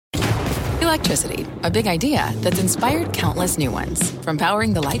Electricity, a big idea that's inspired countless new ones. From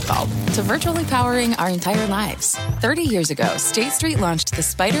powering the light bulb to virtually powering our entire lives. 30 years ago, State Street launched the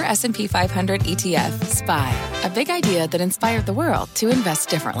Spider S&P 500 ETF, SPY. A big idea that inspired the world to invest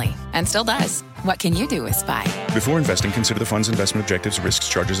differently. And still does. What can you do with SPY? Before investing, consider the fund's investment objectives, risks,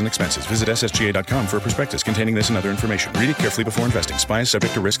 charges, and expenses. Visit ssga.com for a prospectus containing this and other information. Read it carefully before investing. SPY is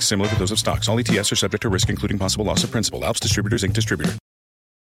subject to risks similar to those of stocks. All ETFs are subject to risk, including possible loss of principal. Alps Distributors, Inc. Distributor.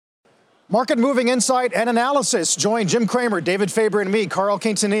 Market moving insight and analysis. Join Jim Cramer, David Faber, and me, Carl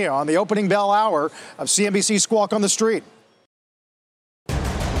Quintanilla, on the opening bell hour of CNBC Squawk on the Street.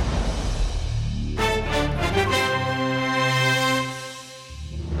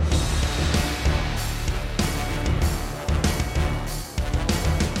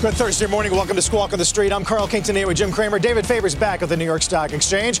 Good Thursday morning. Welcome to Squawk on the Street. I'm Carl Quintanilla with Jim Cramer. David Faber's back at the New York Stock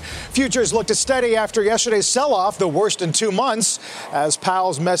Exchange. Futures looked steady after yesterday's sell-off, the worst in 2 months. As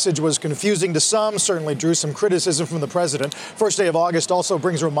Powell's message was confusing to some, certainly drew some criticism from the president. First day of August also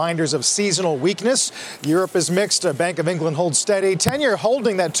brings reminders of seasonal weakness. Europe is mixed. Bank of England holds steady. 10-year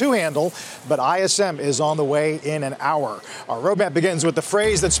holding that two-handle, but ISM is on the way in an hour. Our roadmap begins with the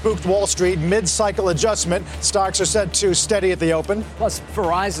phrase that spooked Wall Street, mid-cycle adjustment. Stocks are set to steady at the open. Plus,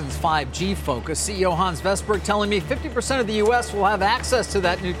 Verizon's 5G focus. CEO Hans Vestberg telling me 50% of the U.S. will have access to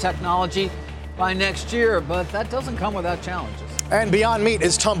that new technology by next year, but that doesn't come without challenges. And Beyond Meat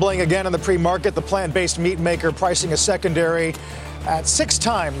is tumbling again in the pre-market. The plant-based meat maker pricing a secondary at 6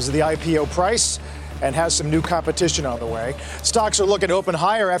 times the IPO price and has some new competition on the way. Stocks are looking to open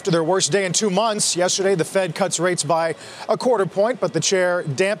higher after their worst day in 2 months. Yesterday, the Fed cuts rates by a quarter point, but the chair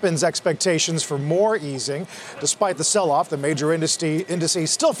dampens expectations for more easing. Despite the sell-off, the major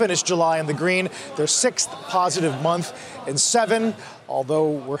indices still finished July in the green, their 6th positive month in 7, although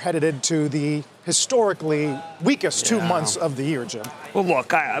we're headed into the historically weakest 2 months of the year, Jim. Well,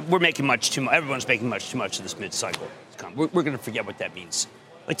 look, we're making much too much. Everyone's making much too much of this mid-cycle. We're going to forget what that means.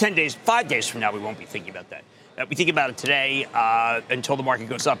 Like 10 days, 5 days from now, we won't be thinking about that. We think about it today until the market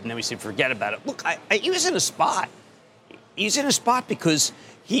goes up, and then we say forget about it. Look, he was in a spot. He's in a spot because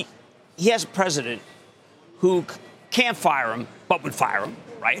he has a president who can't fire him, but would fire him,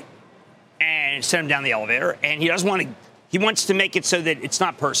 right? And send him down the elevator. And he doesn't want to. He wants to make it so that it's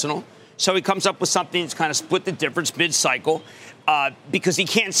not personal. So he comes up with something that's kind of split the difference mid-cycle because he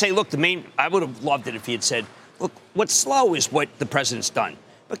can't say, look, I would have loved it if he had said, look, what's slow is what the president's done.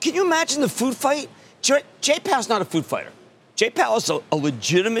 But can you imagine the food fight? Jay Powell's not a food fighter. Jay Powell is a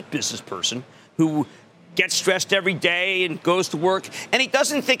legitimate business person who gets stressed every day and goes to work. And he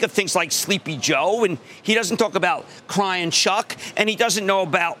doesn't think of things like Sleepy Joe. And he doesn't talk about Crying Chuck. And he doesn't know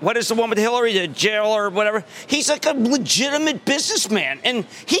about, what is the one with Hillary, the jail or whatever. He's like a legitimate businessman. And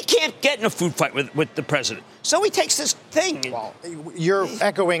he can't get in a food fight with the president. So he takes this thing. Well, you're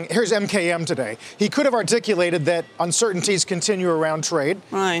echoing. Here's MKM today. He could have articulated that uncertainties continue around trade.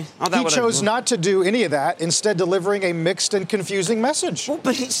 Right. He chose not to do any of that, instead delivering a mixed and confusing message. Well,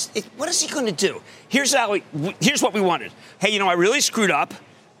 but what is he going to do? Here's what we wanted. Hey, I really screwed up.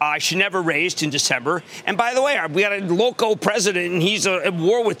 I should never raised in December. And by the way, we got a loco president, and he's at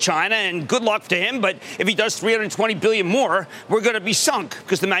war with China, and good luck to him. But if he does $320 billion more, we're going to be sunk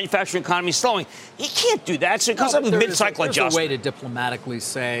because the manufacturing economy is slowing. He can't do that, so it comes up with mid-cycle adjustment. There's a way to diplomatically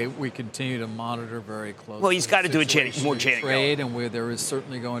say we continue to monitor very closely. Well, he's got to do more trade, and there is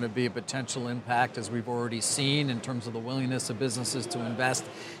certainly going to be a potential impact, as we've already seen, in terms of the willingness of businesses to invest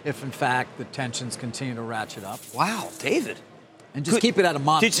if, in fact, the tensions continue to ratchet up. Wow, David. And just keep it out of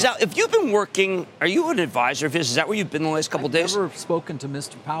monitor. If you've been working, are you an advisor of his? Is that where you've been the last couple of days? I've never spoken to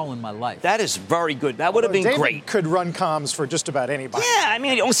Mr. Powell in my life. That is very good. That would have been David great. Could run comms for just about anybody.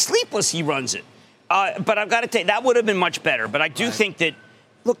 Yeah, Sleepless, he runs it. But I've got to tell you, that would have been much better. But I do think that,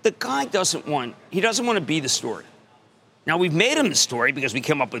 look, the guy doesn't want to be the story. Now, we've made him the story because we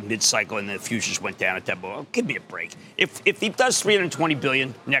came up with mid-cycle and the futures went down at that point. Well, give me a break. If he does $320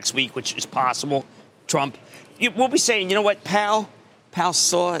 billion next week, which is possible, Trump, we'll be saying, you know what, Powell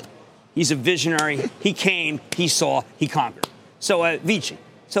saw it. He's a visionary. He came, he saw, he conquered. So, Vici.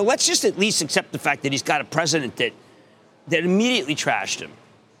 So let's just at least accept the fact that he's got a president that immediately trashed him.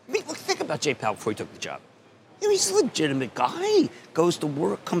 I mean, look, think about Jay Powell before he took the job. He's a legitimate guy. Goes to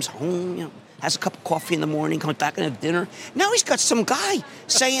work, comes home, has a cup of coffee in the morning, comes back and have dinner. Now he's got some guy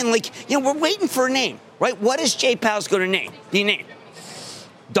saying, we're waiting for a name, right? What is Jay Powell's going to name? The name?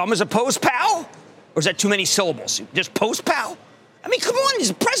 Dumb as a post Powell? Or is that too many syllables? Just post Powell? I mean, come on, he's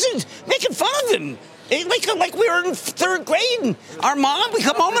the president, making fun of him. Like we were in 3rd grade, and we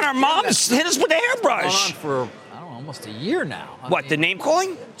come home and our mom hit us with a hairbrush. For, almost a year now. The name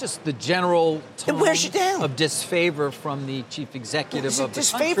calling? Just the general tone wears you down. of disfavor from from the chief executive of the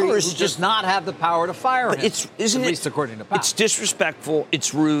disfavor country, is who does not have the power to fire him. Isn't at least according to Powell. It's disrespectful.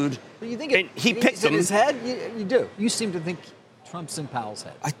 It's rude. But you think he picked in his head? You do. You seem to think Trump's in Powell's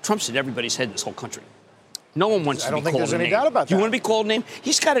head. Trump's in everybody's head in this whole country. No one wants to be called a name. I don't think there's any doubt about that. You want to be called a name?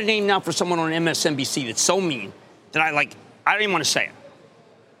 He's got a name now for someone on MSNBC that's so mean that I don't even want to say it.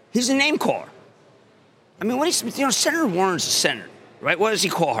 He's a name caller. I mean, Senator Warren's a senator, right? What does he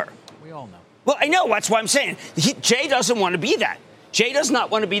call her? We all know. Well, I know. That's why I'm saying. Jay doesn't want to be that. Jay does not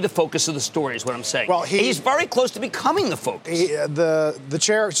want to be the focus of the story, is what I'm saying. Well, he's very close to becoming the focus. The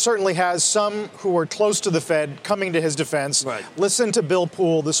chair certainly has some who are close to the Fed coming to his defense. Right. Listen to Bill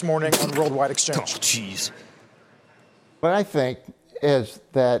Poole this morning on Worldwide Exchange. Oh, jeez. What I think is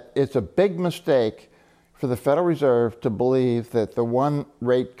that it's a big mistake for the Federal Reserve to believe that the one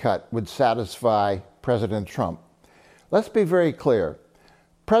rate cut would satisfy President Trump. Let's be very clear.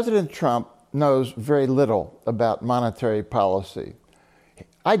 President Trump knows very little about monetary policy.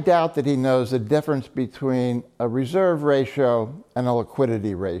 I doubt that he knows the difference between a reserve ratio and a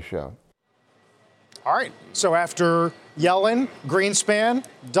liquidity ratio. All right. So after Yellen, Greenspan,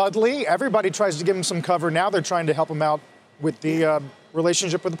 Dudley, everybody tries to give him some cover. Now they're trying to help him out with the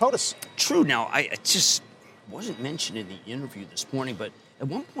relationship with the POTUS. True. Now, I just wasn't mentioned in the interview this morning, but at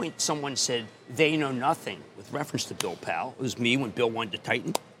one point someone said they know nothing with reference to Bill Powell. It was me when Bill wanted to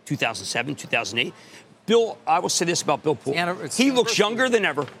tighten, 2007, 2008. Bill, I will say this about Bill Poole. He looks younger than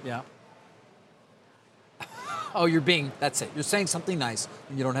ever. Yeah. Oh, that's it. You're saying something nice,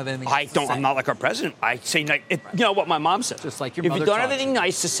 and you don't have anything I don't. say. I'm not like our president. I say nice. You know what my mom said. Just like your If mother you don't taught have anything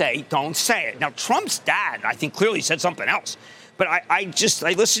nice to say, don't say it. Now, Trump's dad, I think, clearly said something else. But I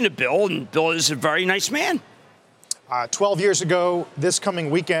listened to Bill, and Bill is a very nice man. 12 years ago, this coming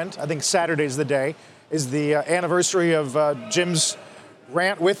weekend, I think Saturday's the day, is the anniversary of Jim's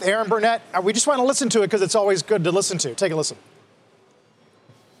rant with Aaron Burnett. We just want to listen to it because it's always good to listen to. Take a listen.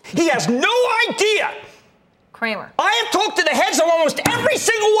 He has no idea. Cramer. I have talked to the heads of almost every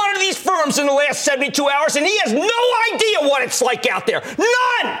single one of these firms in the last 72 hours, and he has no idea what it's like out there.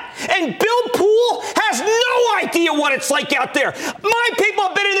 None! And Bill Poole has no idea what it's like out there. My people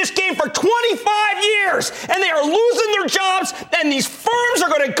have been in this game for 25 years, and they are losing their jobs, and these firms are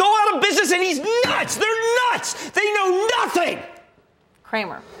going to go out of business, and he's nuts. They're nuts. They know nothing.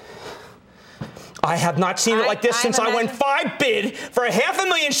 Cramer. I have not seen it like this since I went 5 bid for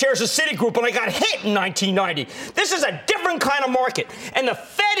 500,000 shares of Citigroup when I got hit in 1990. This is a different kind of market, and the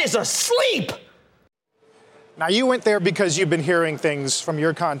Fed is asleep. Now, you went there because you've been hearing things from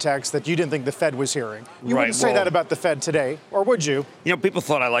your contacts that you didn't think the Fed was hearing. You wouldn't say that about the Fed today, or would you? You know, people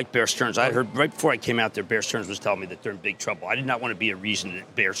thought I liked Bear Stearns. I heard right before I came out there, Bear Stearns was telling me that they're in big trouble. I did not want to be a reason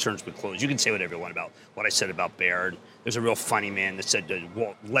that Bear Stearns would close. You can say whatever you want about what I said about Bear. There's a real funny man that said,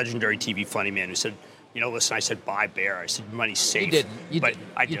 legendary TV funny man who said, listen, I said, buy Bear. I said, your money's safe. You didn't.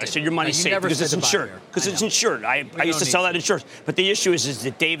 I said, your money's safe because it's insured. Because it's insured. I used to sell that insurance. But the issue is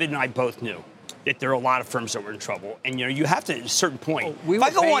that David and I both knew that there are a lot of firms that were in trouble. And, you have to, at a certain point. We were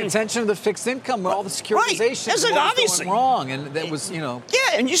paying attention to the fixed income with all the securitization. Right. It's obviously going wrong. And that was, Yeah,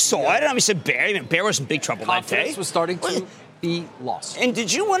 and you saw it. I said, Bear was in big trouble that day. Confidence was starting to be lost. And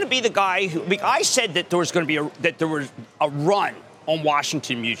did you want to be the guy who, I said that there was going to be there was a run on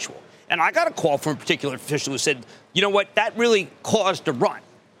Washington Mutual. And I got a call from a particular official who said, you know what, that really caused a run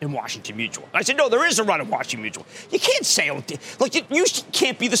in Washington Mutual. I said, no, there is a run in Washington Mutual. You can't say, you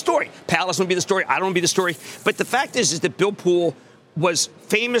can't be the story. Powell doesn't be the story. I don't want to be the story. But the fact is that Bill Poole was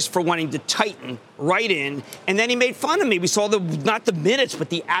famous for wanting to tighten right in, and then he made fun of me. We saw not the minutes, but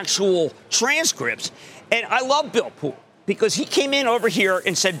the actual transcripts. And I love Bill Poole because he came in over here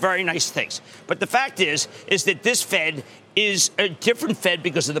and said very nice things. But the fact is that this Fed is a different Fed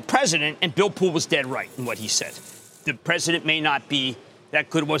because of the president, and Bill Poole was dead right in what he said. The president may not be that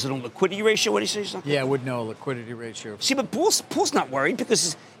good. Was it a liquidity ratio? What did he say? Something? Yeah, would know a liquidity ratio. See, but Poole's not worried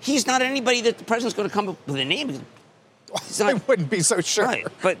because he's not anybody that the president's going to come up with a name. I wouldn't be so sure. Right.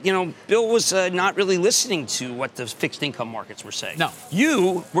 But, Bill was not really listening to what the fixed income markets were saying. No.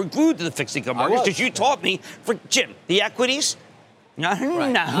 You were glued to the fixed income markets because you taught me, Jim, the equities. Not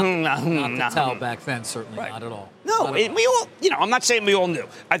to tell back then, certainly not at all. No, we all, I'm not saying we all knew.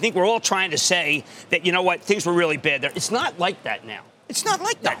 I think we're all trying to say that, things were really bad there. It's not like that now. It's not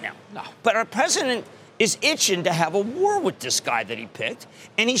like that now. No. But our president is itching to have a war with this guy that he picked,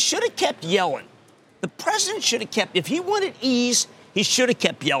 and he should have kept Yellen. The president should have kept, if he wanted ease, He should have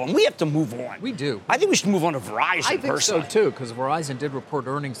kept yelling. We have to move on. We do. I think we should move on to Verizon. I think personally. so, too, because Verizon did report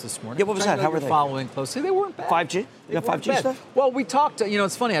earnings this morning. Yeah, what was that? How were they? Following closely. They weren't bad. 5G? You got 5G stuff? Well, we talked,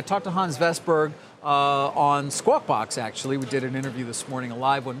 it's funny. I talked to Hans Vestberg on Squawk Box, actually. We did an interview this morning, a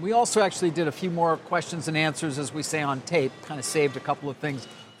live one. We also actually did a few more questions and answers, as we say on tape, kind of saved a couple of things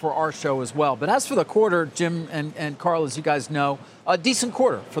for our show as well. But as for the quarter, Jim and Carl, as you guys know, a decent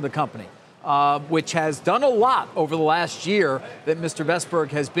quarter for the company. Which has done a lot over the last year that Mr.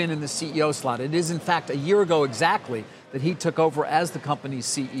 Vestberg has been in the CEO slot. It is, in fact, a year ago exactly that he took over as the company's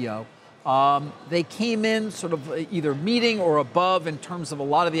CEO. They came in sort of either meeting or above in terms of a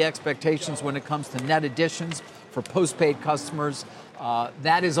lot of the expectations when it comes to net additions for postpaid customers.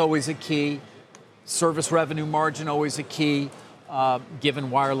 That is always a key. Service revenue margin always a key.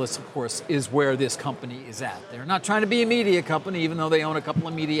 Given wireless, of course, is where this company is at. They're not trying to be a media company, even though they own a couple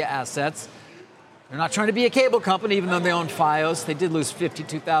of media assets. They're not trying to be a cable company, even though they own Fios. They did lose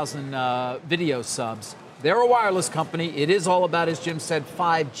 52,000 video subs. They're a wireless company. It is all about, as Jim said,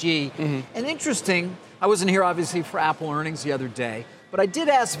 5G. Mm-hmm. And interesting, I wasn't here, obviously, for Apple earnings the other day, but I did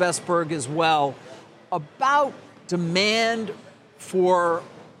ask Vestberg as well about demand for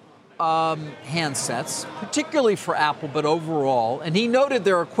handsets, particularly for Apple, but overall. And he noted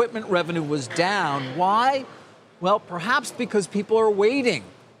their equipment revenue was down. Why? Well, perhaps because people are waiting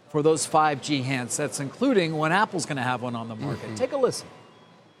for those 5G handsets, including when Apple's going to have one on the market. Mm-hmm. Take a listen.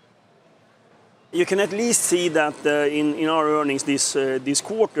 You can at least see that in our earnings this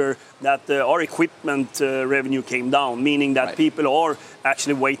quarter that our equipment revenue came down, meaning that people are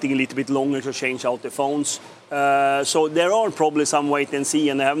actually waiting a little bit longer to change out the phones. So there are probably some wait and see,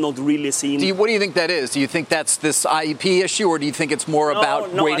 and I have not really seen. What do you think that is? Do you think that's this IP issue, or do you think it's more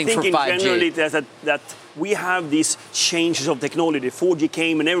about waiting for 5G? I think in general that we have these changes of technology. 4G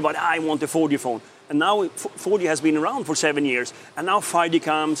came, and everybody, I want a 4G phone. And now 4G has been around for 7 years, and now 5G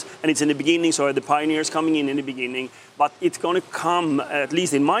comes, and it's in the beginning, so the pioneers coming in the beginning. But it's going to come, at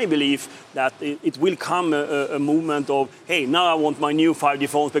least in my belief, that it will come a movement of, hey, now I want my new 5G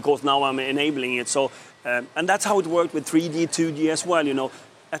phones because now I'm enabling it. So, and that's how it worked with 3G, 2G as well.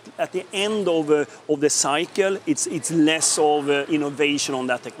 At the end of the cycle, it's less of innovation on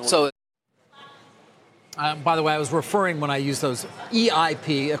that technology. So, by the way, I was referring when I used those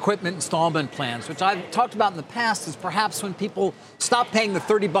EIP, equipment installment plans, which I've talked about in the past, is perhaps when people stop paying the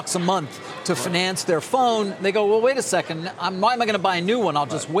 $30 a month to finance their phone, they go, well, wait a second, why am I going to buy a new one? I'll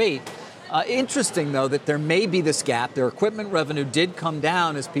just wait. Interesting, though, that there may be this gap. Their equipment revenue did come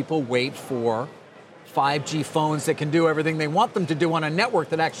down as people wait for 5G phones that can do everything they want them to do on a network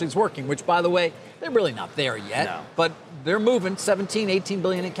that actually is working, which, by the way, they're really not there yet. No. But they're moving 17, 18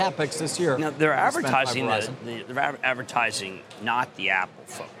 billion in capex this year. Now, they're advertising they're advertising not the Apple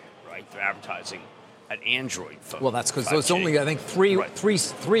phone, right? They're advertising an Android phone. Well, that's because there's only, I think, three they're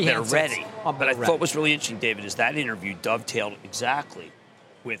handsets. Ready. But I thought was really interesting, David, is that interview dovetailed exactly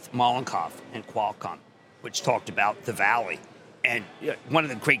with Mollenkopf and Qualcomm, which talked about the Valley. And one of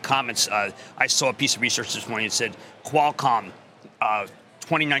the great comments, I saw a piece of research this morning that said Qualcomm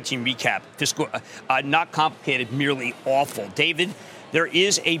 2019 recap, fiscal, not complicated, merely awful. David, there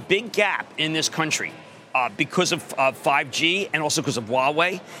is a big gap in this country because of 5G and also because of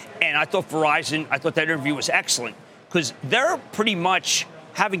Huawei. And I thought that interview was excellent because they're pretty much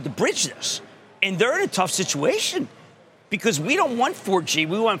having to bridge this. And they're in a tough situation because we don't want 4G,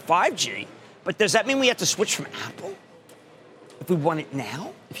 we want 5G. But does that mean we have to switch from Apple? If we want it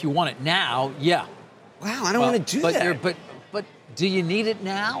now? If you want it now, yeah. Wow, I don't want to do that. But do you need it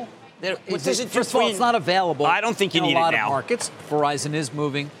now? First of all, it's not available. I don't think you need it now. In a lot of markets. Verizon is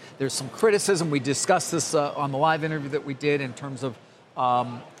moving. There's some criticism. We discussed this on the live interview that we did in terms of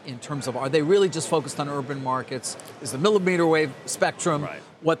are they really just focused on urban markets? Is the millimeter wave spectrum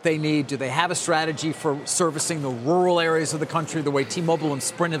what they need? Do they have a strategy for servicing the rural areas of the country the way T-Mobile and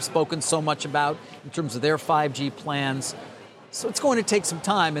Sprint have spoken so much about in terms of their 5G plans? So it's going to take some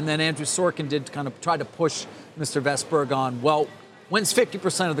time. And then Andrew Sorkin did kind of try to push Mr. Vestberg on, well, when's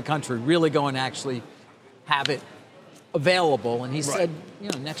 50% of the country really going to actually have it available? And he said,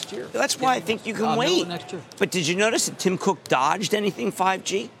 next year. That's why I think you can wait. Next year. But did you notice that Tim Cook dodged anything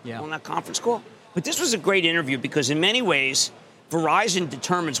 5G on that conference call? But this was a great interview because in many ways, Verizon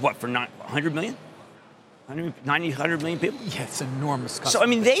determines what, for 100 million? 100 million people? Yeah, it's enormous. So, I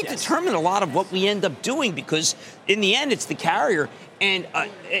mean, they determine a lot of what we end up doing because, in the end, it's the carrier. And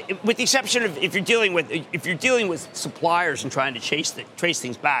with the exception of if you're dealing with suppliers and trying to trace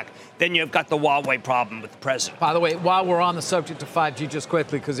things back, then you've got the Huawei problem with the president. By the way, while we're on the subject of 5G, just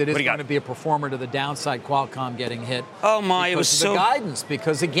quickly, because it is going to be a performer to the downside, Qualcomm getting hit. Oh my! It was so the guidance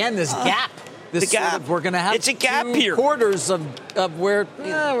because again, this gap this the gap. we're going to have it's a gap 2 here. quarters of where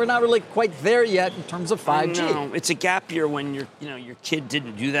we're not really quite there yet in terms of 5G. No, it's a gap year when your kid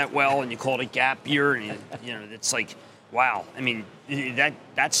didn't do that well, and you call it a gap year, and it's like, wow. I mean,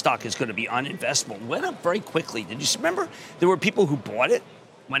 that stock is going to be uninvestable. It went up very quickly. Did you remember there were people who bought it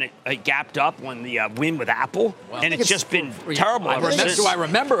when it gapped up when the win with Apple, and it's just been terrible ever since. Do I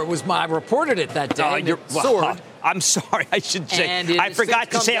remember? I reported it that day. And it soared. I'm sorry. I should say. I forgot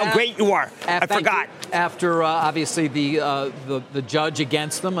to say how great you are. I forgot. After obviously the judge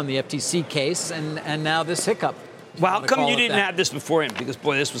against them on the FTC case, and now this hiccup. Well, how come you didn't have this beforehand? Because,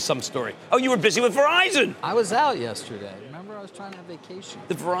 boy, this was some story. Oh, you were busy with Verizon. I was out yesterday. Remember, I was trying to have vacation.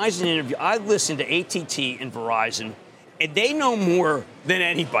 The Verizon interview. I listened to AT&T and Verizon, and they know more than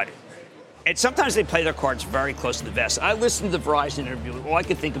anybody. And sometimes they play their cards very close to the vest. I listened to the Verizon interview. All I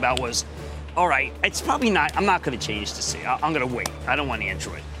could think about was, all right, it's probably not. I'm not going to change to C. I'm going to wait. I don't want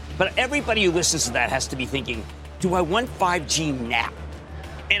Android. But everybody who listens to that has to be thinking, do I want 5G now?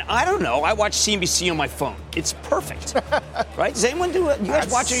 And I don't know. I watch CNBC on my phone. It's perfect. Right? Does anyone do it? You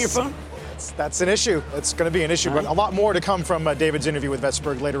guys watch it on your phone? That's an issue. It's going to be an issue. But a lot more to come from David's interview with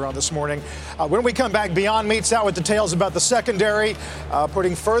Vesberg later on this morning. When we come back, Beyond Meat's out with details about the secondary,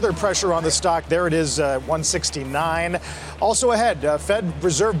 putting further pressure on the stock. There it is, 169. Also ahead, Fed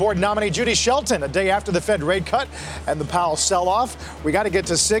Reserve Board nominee Judy Shelton, a day after the Fed rate cut and the Powell sell-off. We got to get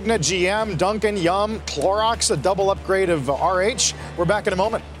to Cigna, GM, Dunkin', Yum, Clorox, a double upgrade of RH. We're back in a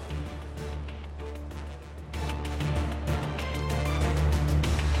moment.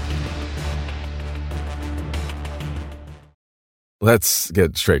 Let's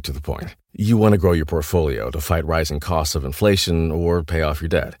get straight to the point. You want to grow your portfolio to fight rising costs of inflation or pay off your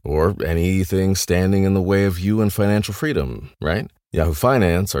debt or anything standing in the way of you and financial freedom, right? Yahoo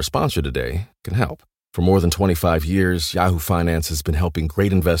Finance, our sponsor today, can help. For more than 25 years, Yahoo Finance has been helping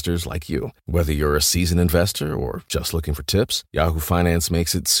great investors like you. Whether you're a seasoned investor or just looking for tips, Yahoo Finance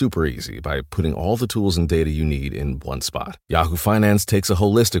makes it super easy by putting all the tools and data you need in one spot. Yahoo Finance takes a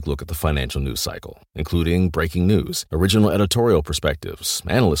holistic look at the financial news cycle, including breaking news, original editorial perspectives,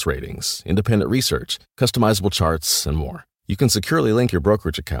 analyst ratings, independent research, customizable charts, and more. You can securely link your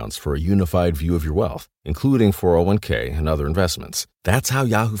brokerage accounts for a unified view of your wealth, including 401k and other investments. That's how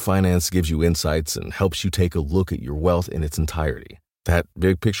Yahoo Finance gives you insights and helps you take a look at your wealth in its entirety. That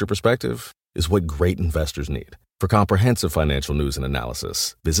big picture perspective is what great investors need. For comprehensive financial news and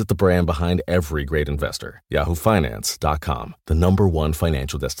analysis, visit the brand behind every great investor, yahoofinance.com, the #1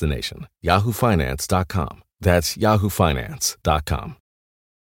 financial destination, yahoofinance.com. That's yahoofinance.com.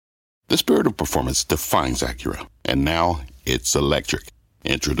 The spirit of performance defines Acura, and now it's electric.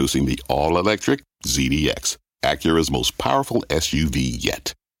 Introducing the all-electric ZDX, Acura's most powerful SUV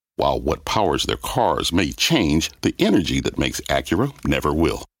yet. While what powers their cars may change, the energy that makes Acura never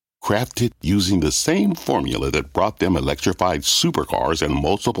will. Crafted using the same formula that brought them electrified supercars and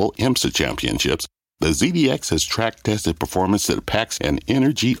multiple IMSA championships, the ZDX has track-tested performance that packs an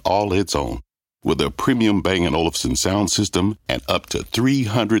energy all its own. With a premium Bang & Olufsen sound system and up to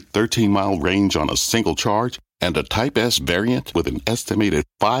 313-mile range on a single charge, and a Type S variant with an estimated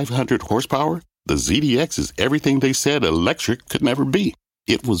 500 horsepower, the ZDX is everything they said electric could never be.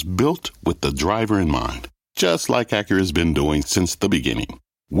 It was built with the driver in mind, just like Acura's been doing since the beginning.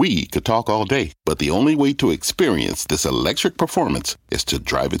 We could talk all day, but the only way to experience this electric performance is to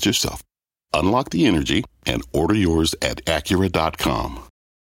drive it yourself. Unlock the energy and order yours at Acura.com.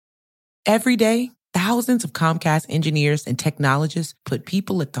 Every day, thousands of Comcast engineers and technologists put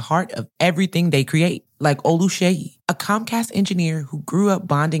people at the heart of everything they create. Like Oluseyi, a Comcast engineer who grew up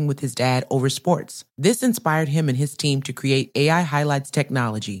bonding with his dad over sports. This inspired him and his team to create AI Highlights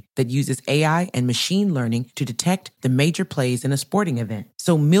technology that uses AI and machine learning to detect the major plays in a sporting event,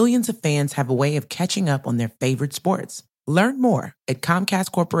 so millions of fans have a way of catching up on their favorite sports. Learn more at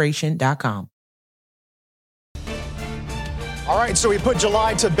ComcastCorporation.com. All right, so we put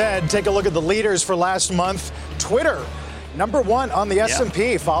July to bed. Take a look at the leaders for last month. Twitter, #1 on the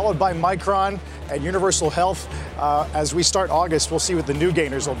S&P, followed by Micron and Universal Health. As we start August, we'll see what the new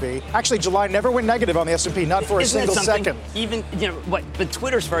gainers will be. Actually, July never went negative on the S&P, not for a single second. Even, but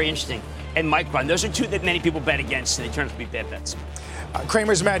Twitter's very interesting. And Micron, those are two that many people bet against, and they turn out to be bad bets.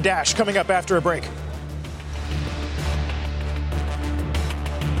 Cramer's Mad Dash coming up after a break.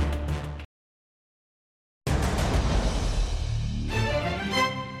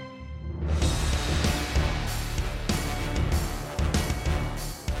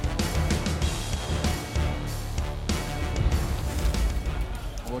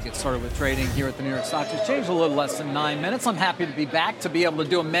 Started with trading here at the New York Stock Exchange a little less than 9 minutes. I'm happy to be back to be able to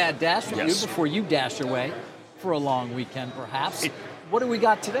do a mad dash with you before you dash away for a long weekend, perhaps. What do we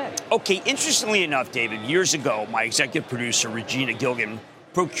got today? Okay, interestingly enough, David, years ago, my executive producer, Regina Gilgan,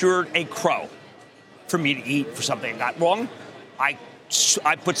 procured a crow for me to eat for something I got wrong. I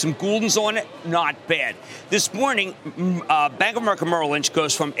put some Gouldens on it, not bad. This morning, Bank of America Merrill Lynch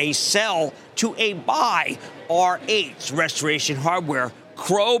goes from a sell to a buy. RH, Restoration Hardware.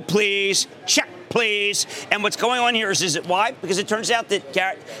 Crow, please. Check, please. And what's going on here is it why? Because it turns out that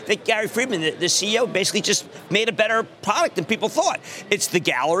Gary Friedman, the CEO, basically just made a better product than people thought. It's the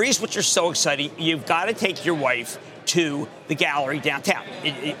galleries, which are so exciting. You've got to take your wife to the gallery downtown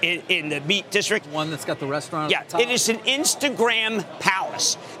in the Meat District. One that's got the restaurant at the top? It is an Instagram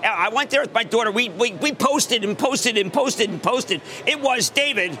palace. I went there with my daughter. We posted and posted and posted and posted. It was,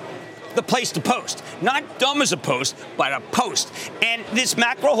 David, the place to post. Not dumb as a post, but a post. And this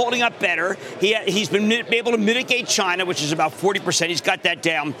macro holding up better. He's been able to mitigate China, which is about 40%. He's got that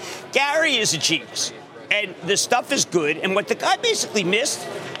down. Gary is a genius. And the stuff is good. And what the guy basically missed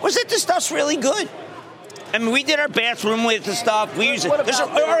was that the stuff's really good. I mean, we did our bathroom with the stuff. We use it. There's an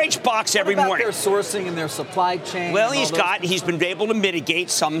RH box every morning. Their sourcing and their supply chain. Well, he's been able to mitigate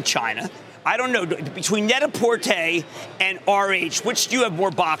some China. I don't know, between Net-a-Porter and RH, which do you have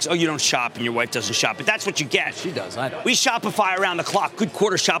more box? Oh, you don't shop and your wife doesn't shop, but that's what you get. She does, I don't. We Shopify around the clock. Good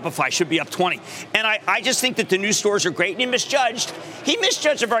quarter Shopify should be up 20. And I just think that the new stores are great, and he misjudged. He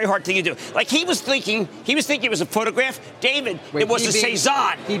misjudged a very hard thing to do. Like, he was thinking it was a photograph. David, it was a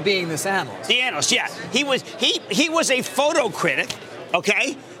Cezanne. He being this analyst. The analyst, yeah. He was a photo critic,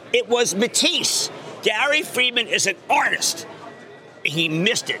 okay? It was Matisse. Gary Friedman is an artist. He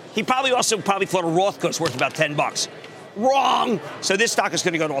missed it. He probably thought a Rothko was worth about $10. Wrong. So this stock is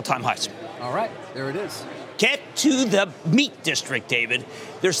going to go to all-time highs. All right, there it is. Get to the Meat District, David.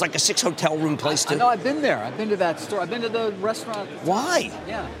 There's like a 6-hotel room place to. I know. I've been there. I've been to that store. I've been to the restaurant. Why?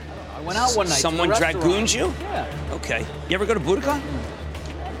 Yeah. I went out one night. Someone dragooned you? Yeah. Okay. You ever go to Budokan?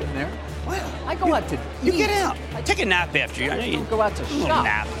 I've been there. Wow. I go out to You get out. Take a nap after you. I don't go out to shop.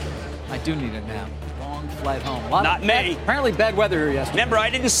 Nap. I do need a nap. Long flight home. Not me. Apparently bad weather here yesterday. Remember, I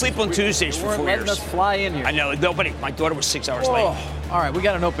didn't sleep on Tuesdays for 4 years. Letting us fly in here. I know. Nobody. My daughter was 6 hours late. All right, we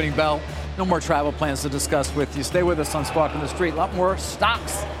got an opening bell. No more travel plans to discuss with you. Stay with us on Squawk on the Street. A lot more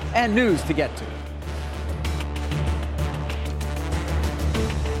stocks and news to get to.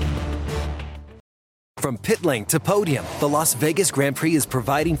 From pit lane to podium, the Las Vegas Grand Prix is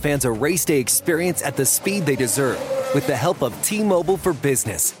providing fans a race day experience at the speed they deserve. With the help of T-Mobile for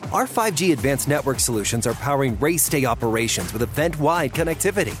Business, our 5G advanced network solutions are powering race day operations with event-wide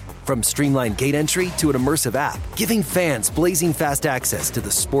connectivity. From streamlined gate entry to an immersive app, giving fans blazing fast access to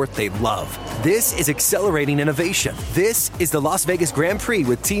the sport they love. This is accelerating innovation. This is the Las Vegas Grand Prix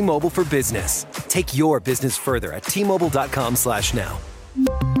with T-Mobile for Business. Take your business further at T-Mobile.com/now.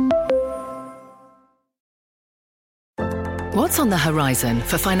 What's on the horizon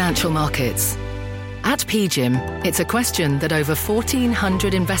for financial markets? At PGIM, it's a question that over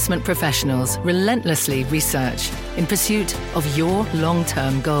 1,400 investment professionals relentlessly research in pursuit of your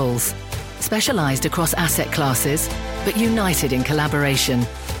long-term goals. Specialized across asset classes, but united in collaboration,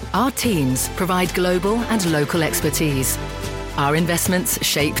 our teams provide global and local expertise. Our investments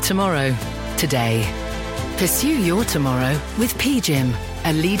shape tomorrow, today. Pursue your tomorrow with PGIM,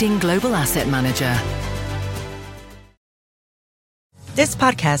 a leading global asset manager. This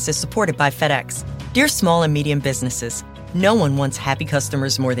podcast is supported by FedEx. Dear small and medium businesses, no one wants happy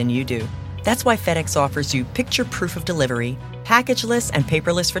customers more than you do. That's why FedEx offers you picture proof of delivery, packageless and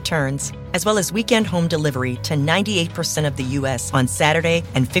paperless returns, as well as weekend home delivery to 98% of the U.S. on Saturday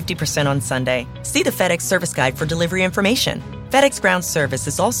and 50% on Sunday. See the FedEx service guide for delivery information. FedEx Ground service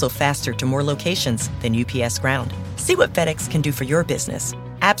is also faster to more locations than UPS Ground. See what FedEx can do for your business.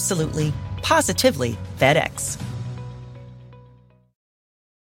 Absolutely, positively FedEx.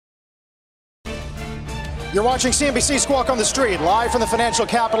 You're watching CNBC Squawk on the Street, live from the financial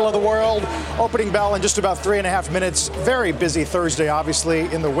capital of the world. Opening bell in just about 3.5 minutes. Very busy Thursday, obviously,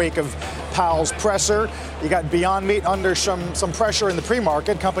 in the wake of Powell's presser. You got Beyond Meat under some pressure in the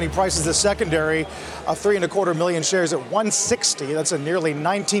pre-market. Company prices the secondary 3.25 million shares at $160. That's a nearly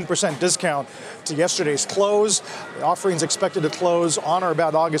 19% discount to yesterday's close. The offering is expected to close on or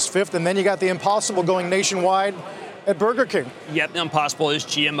about August 5th. And then you got the Impossible going nationwide at Burger King. Yep, Impossible is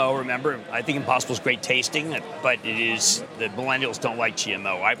GMO, remember. I think Impossible is great tasting, but it is, the millennials don't like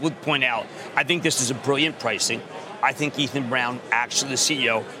GMO. I would point out, I think this is a brilliant pricing. I think Ethan Brown, actually the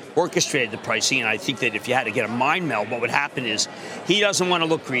CEO, orchestrated the pricing, and I think that if you had to get a mind meld, what would happen is he doesn't want to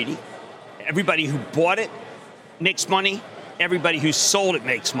look greedy. Everybody who bought it makes money. Everybody who sold it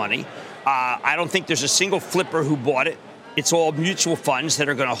makes money. I don't think there's a single flipper who bought it. It's all mutual funds that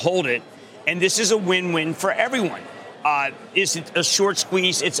are going to hold it. And this is a win-win for everyone. Is it a short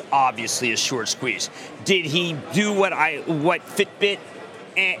squeeze? It's obviously a short squeeze. Did he do what Fitbit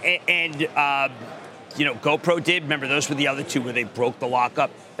and GoPro did? Remember, those were the other two where they broke the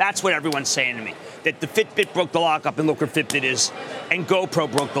lockup. That's what everyone's saying to me. That the Fitbit broke the lockup, and look where Fitbit is, and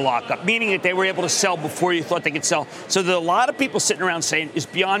GoPro broke the lockup, meaning that they were able to sell before you thought they could sell. So there are a lot of people sitting around saying, is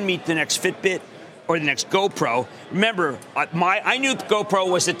Beyond Meat the next Fitbit or the next GoPro? Remember, I knew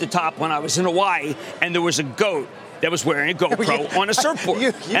GoPro was at the top when I was in Hawaii, and there was a goat that was wearing a GoPro on a surfboard.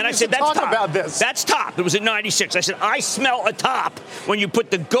 And I said, that's top. About this. That's top. It was at 96. I said, I smell a top when you put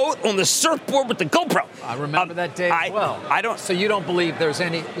the goat on the surfboard with the GoPro. I remember that day as well. So you don't believe there's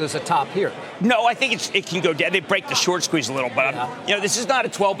a top here? No, I think it can go down. They break the short squeeze a little, but this is not a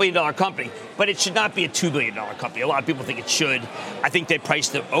 $12 billion company, but it should not be a $2 billion company. A lot of people think it should. I think they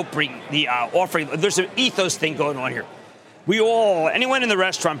priced the offering. There's an ethos thing going on here. Anyone in the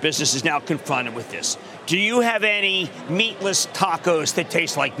restaurant business is now confronted with this. Do you have any meatless tacos that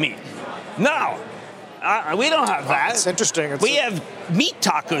taste like meat? No. We don't have that. It's interesting. We have meat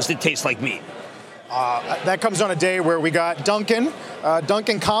tacos that taste like meat. That comes on a day where we got Dunkin'.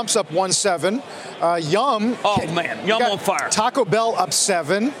 Dunkin' comps up 1.7. Yum. Oh, man. Yum on fire. Taco Bell up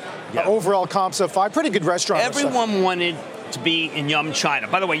 7. Yep. Overall comps up 5. Pretty good restaurant. Everyone wanted to be in Yum China.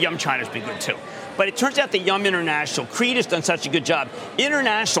 By the way, Yum China's been good, too. But it turns out that Yum International, Creed has done such a good job.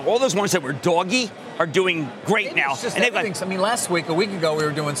 International, all those ones that were doggy are doing great now. And a week ago, we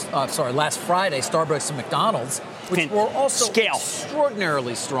were doing, last Friday, Starbucks and McDonald's, which were also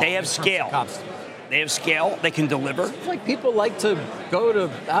extraordinarily strong. They have scale. They have scale. They can deliver. It's like people like to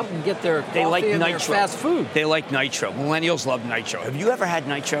go out and get their coffee and their fast food. They like Nitro. Millennials love Nitro. Have you ever had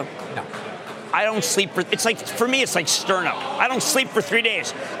Nitro? No. I don't sleep for me, it's like Sterno. I don't sleep for 3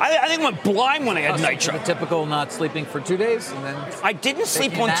 days. I think I went blind when I had Nitro. The typical not sleeping for 2 days? And then I didn't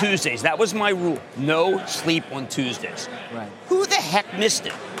sleep on Tuesdays. That was my rule. No sleep on Tuesdays. Right. Who the heck missed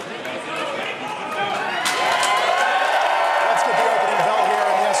it? Let's get the opening bell here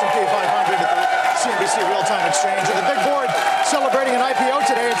on the S&P 500 at the CNBC Real-Time Exchange. And the big board celebrating an IPO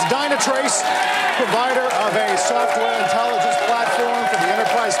today. It's Dynatrace, provider of a software intelligence platform for the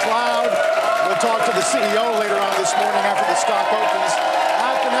enterprise cloud. We'll talk to the CEO later on this morning after the stock opens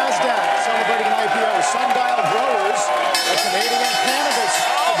at the NASDAQ, celebrating an IPO. Sundial Growers, a Canadian cannabis.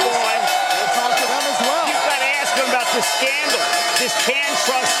 Oh, boy. We'll talk to them as well. You've got to ask them about the scandal, this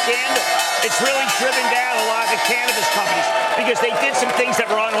CanTrust scandal. It's really driven down a lot of the cannabis companies because they did some things that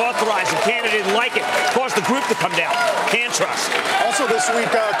were unauthorized and Canada didn't like it. Caused the group to come down. CanTrust. Also this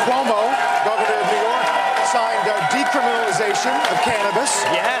week, Cuomo, governor of New York, signed decriminalization of cannabis.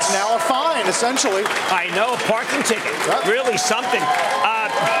 Yes. It's now a fine, essentially. I know, parking ticket. Yep. Really something.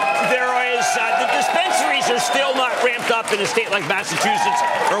 There is, the dispensaries are still not ramped up in a state like Massachusetts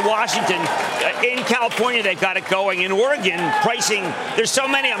or Washington. In California, they've got it going. In Oregon, pricing, there's so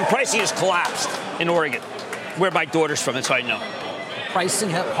many of them, pricing has collapsed in Oregon, where my daughter's from, that's how I know.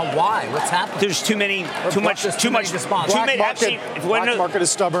 Pricing, why? What's happening? There's too many. Black market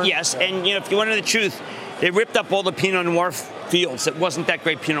is stubborn. Yes, and if you want to know the truth, they ripped up all the Pinot Noir fields. It wasn't that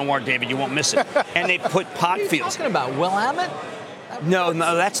great Pinot Noir, David. You won't miss it. And they put pot fields. What are you fields. Talking about Willamette? No,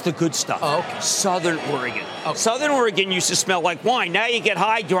 that's the good stuff. Oh, okay. Southern Oregon. Okay. Southern Oregon used to smell like wine. Now you get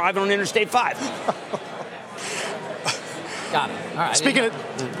high driving on Interstate 5. Got it. All right.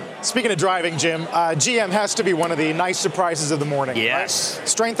 Speaking of driving, Jim, GM has to be one of the nice surprises of the morning. Yes. Right?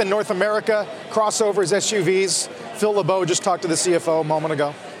 Strength in North America, crossovers, SUVs. Phil LeBeau just talked to the CFO a moment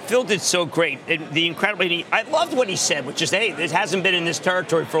ago. Phil did so great. I loved what he said, which is, hey, it hasn't been in this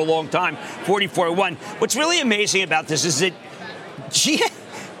territory for a long time, 44-1. What's really amazing about this is that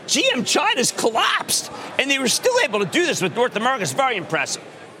GM China's collapsed, and they were still able to do this with North America. It's very impressive.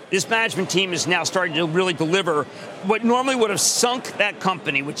 This management team is now starting to really deliver what normally would have sunk that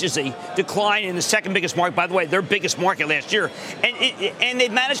company, which is a decline in the second biggest market. By the way, their biggest market last year. And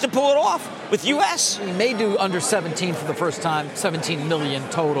they've managed to pull it off with U.S. We may do under 17 for the first time, 17 million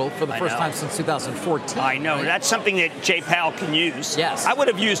total for the first time since 2014. I know. Right? That's something that Jay Powell can use. Yes. I would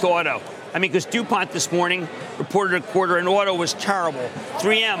have used auto. I mean, because DuPont this morning reported a quarter, and auto was terrible.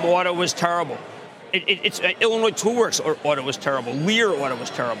 3M, auto was terrible. It's Illinois Toolworks auto was terrible. Lear auto was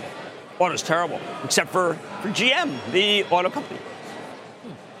terrible. Auto's terrible, except for GM, the auto company.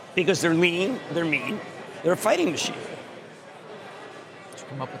 Because they're lean, they're mean, they're a fighting machine. Did you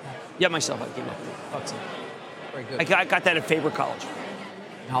come up with that? Yeah, myself, I came up with it. Excellent. Very good. I got that at Faber College.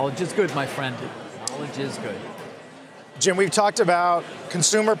 Knowledge is good, my friend. Knowledge is good. Jim, we've talked about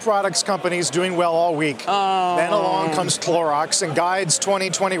consumer products companies doing well all week. Then along comes Clorox and guides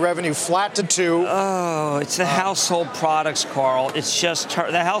 2020 revenue flat to 2. Oh, it's the household products, Carl. It's just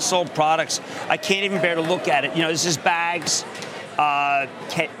the household products. I can't even bear to look at it. This is bags,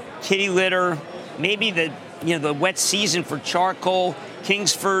 kitty litter, maybe the wet season for charcoal,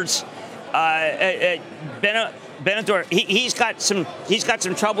 Kingsford's, Benadryl. He's got some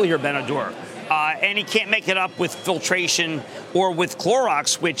trouble here, Benadryl. And he can't make it up with filtration or with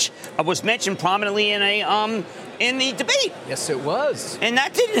Clorox, which was mentioned prominently in the debate. Yes, it was. And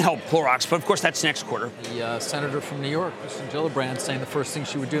that didn't help Clorox, but of course that's next quarter. The senator from New York, Kristen Gillibrand, saying the first thing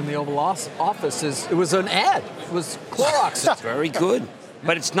she would do in the Oval Office it was an ad. It was Clorox. It's very good.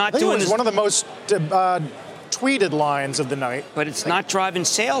 But it's not doing this. One of the most tweeted lines of the night. But it's not driving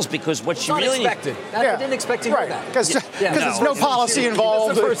sales because what you really expected. I didn't expect to hear that. Because there's no policy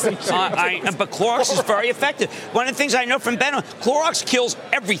involved. But Clorox is very effective. One of the things I know from Ben, Clorox kills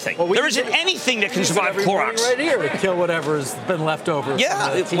everything. Well, there isn't anything that can survive Clorox. Right here to kill whatever's been left over.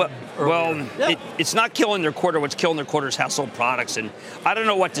 It's not killing their quarter. What's killing their quarter is household products. And I don't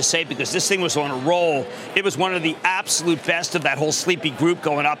know what to say because this thing was on a roll. It was one of the absolute best of that whole sleepy group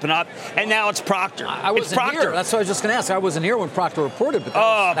going up and up. And now it's Procter. I wasn't here. That's what I was just going to ask. I wasn't here when Procter reported. But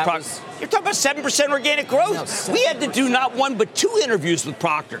you're talking about 7% organic growth. We had to do not one but 2 interviews with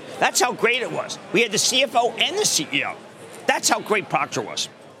Procter. That's how great it was. We had the CFO and the CEO. That's how great Procter was.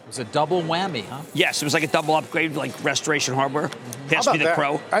 It was a double whammy, huh? Yes, it was like a double upgrade, like Restoration Hardware. Pass me the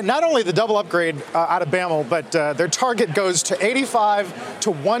crow. Not only the double upgrade out of BAML, but their target goes to 85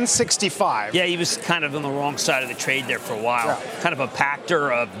 to 165. Yeah, he was kind of on the wrong side of the trade there for a while. Yeah. Kind of a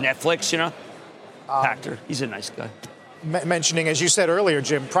Pacter of Netflix, Pacter. He's a nice guy. Mentioning, as you said earlier,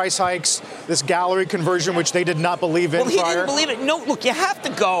 Jim, price hikes, this gallery conversion, which they did not believe in prior. Well, he didn't believe it. No, look, you have to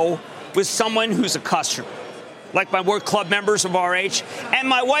go with someone who's a customer. Like my work club members of our age. And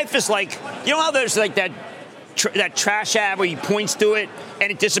my wife is like, you know how there's like that trash ad where he points to it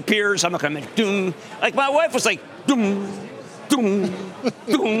and it disappears? I'm not going to make doom. Like my wife was like, doom, doom,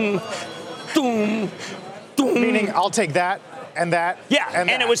 doom, doom, doom. Meaning I'll take that and that. Yeah, and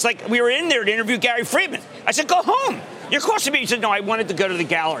it was like we were in there to interview Gary Friedman. I said, go home. You're costing me. He said, no, I wanted to go to the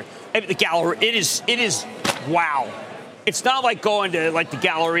gallery. The gallery, it is, wow. It's not like going to like the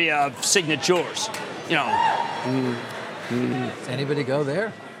Galleria of Signatures. Does anybody go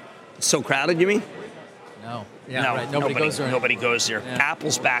there? It's so crowded, you mean? No. Yeah, no, right. Nobody goes there. Nobody goes there. Yeah.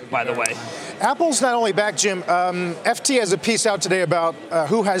 Apple's back, by the way. Apple's not only back, Jim. FT has a piece out today about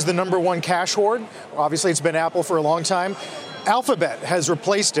who has the number one cash hoard. Obviously, it's been Apple for a long time. Alphabet has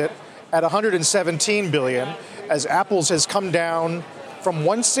replaced it at $117 billion, as Apple's has come down from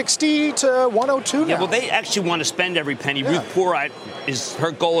 160 to 102 now. Yeah, well, they actually want to spend every penny. Yeah. Ruth Porat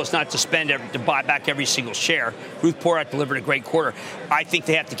her goal is not to buy back every single share. Ruth Porat delivered a great quarter. I think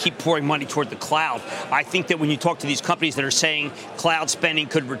they have to keep pouring money toward the cloud. I think that when you talk to these companies that are saying cloud spending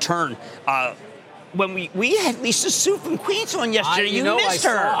could return, when we had Lisa Su from Queens on yesterday, you missed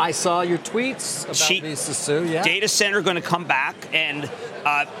her. I saw your tweets about Lisa Su. Yeah, data center going to come back, and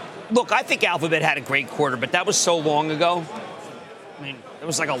look, I think Alphabet had a great quarter, but that was so long ago. I mean, it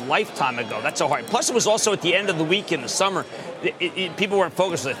was like a lifetime ago. That's so hard. Plus, it was also at the end of the week in the summer. People weren't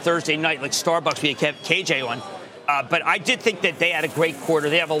focused on Thursday night, like Starbucks. We kept KJ on. But I did think that they had a great quarter.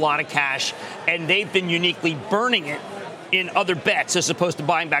 They have a lot of cash, and they've been uniquely burning it in other bets as opposed to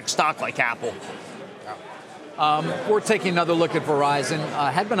buying back stock like Apple. We're taking another look at Verizon.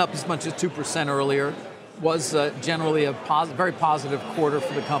 Had been up as much as 2% earlier. Was generally a very positive quarter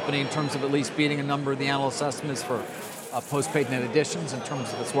for the company in terms of at least beating a number of the analyst estimates for postpaid net additions in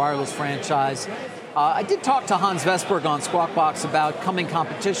terms of its wireless franchise. I did talk to Hans Vestberg on Squawk Box about coming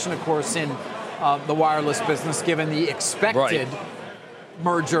competition, of course, in the wireless business, given the expected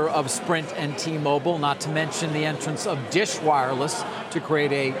merger of Sprint and T-Mobile, not to mention the entrance of Dish Wireless to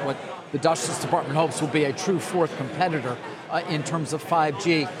create what the Justice Department hopes will be a true fourth competitor in terms of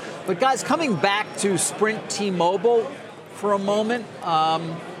 5G. But guys, coming back to Sprint T-Mobile for a moment,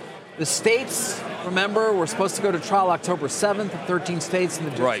 the states, remember, we're supposed to go to trial October 7th, 13 states in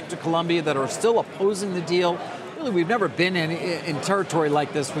the District of Columbia that are still opposing the deal. Really, we've never been in territory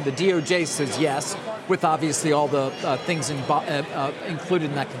like this where the DOJ says yes, with obviously all the things included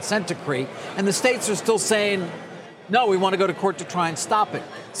in that consent decree. And the states are still saying, no, we want to go to court to try and stop it.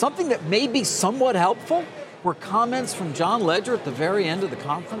 Something that may be somewhat helpful were comments from John Ledger at the very end of the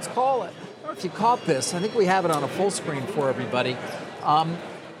conference call. I don't know if you caught this. I think we have it on a full screen for everybody.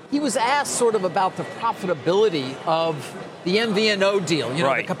 He was asked sort of about the profitability of the MVNO deal,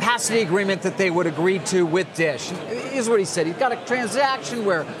 the capacity agreement that they would agree to with Dish. Here's what he said. He's got a transaction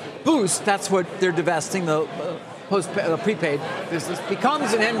where Boost, that's what they're divesting, the prepaid, this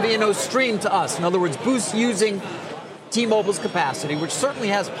becomes an MVNO stream to us. In other words, Boost using T-Mobile's capacity, which certainly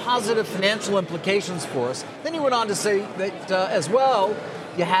has positive financial implications for us. Then he went on to say that as well,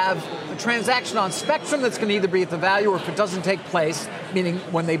 you have a transaction on spectrum that's going to either be at the value, or if it doesn't take place, meaning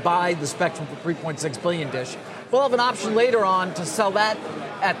when they buy the spectrum for $3.6 billion Dish, we'll have an option later on to sell that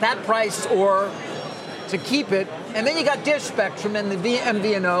at that price or to keep it. And then you got Dish Spectrum and the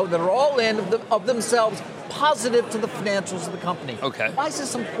MVNO that are all in of themselves positive to the financials of the company. Okay. Why is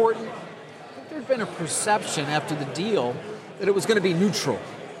this important? I think there had been a perception after the deal that it was going to be neutral,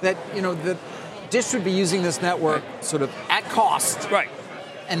 that, that Dish would be using this network sort of at cost. Right.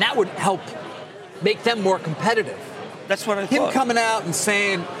 And that would help make them more competitive. That's what I thought. Him coming out and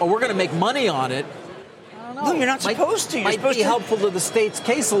saying, we're going to make money on it. I don't know. No, you're not supposed to. You're might supposed be to. helpful to the state's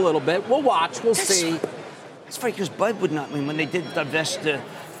case a little bit. We'll watch. We'll see. That's funny because Bud would not. I mean, when they did divest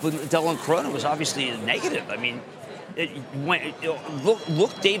with Dell and Corona, it was obviously a negative. I mean,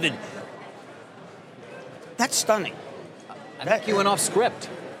 look, David. That's stunning. I think he went off script.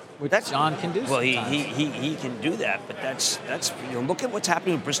 Which John can do. Well, he can do that, but that's look at what's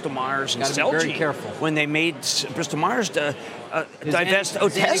happening with Bristol Myers and Celgene. Be very careful. When they made Bristol Myers divest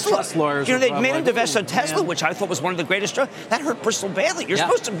Tesla. They made him divest Tesla, which I thought was one of the greatest drugs. That hurt Bristol badly. You're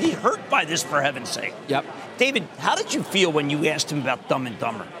supposed to be hurt by this, for heaven's sake. Yep. David, how did you feel when you asked him about Dumb and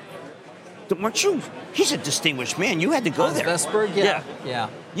Dumber? Weren't you? He's a distinguished man. You had to go there. Vesberg, yeah.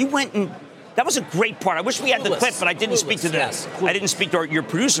 You went and. That was a great part. I wish we had the clip, but I didn't speak to this. I didn't speak to your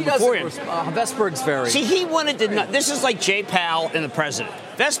producer beforehand. Vesberg's very. See, he wanted to. This is like Jay Powell and the president.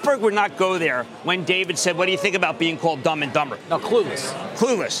 Vesberg would not go there when David said, "What do you think about being called Dumb and Dumber?" No, clueless.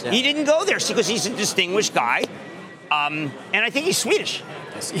 Clueless. Yeah. He didn't go there because he's a distinguished guy, and I think he's Swedish.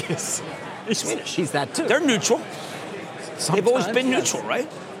 Yes, he is. He's Swedish. He's that too. They're neutral. They've always been yes. neutral, right?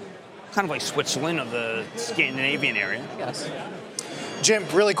 Kind of like Switzerland of the Scandinavian area. Yes. Jim,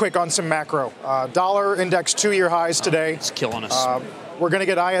 really quick on some macro. Dollar index 2-year highs today. It's killing us. We're going to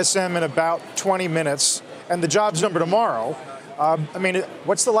get ISM in about 20 minutes. And the jobs number tomorrow.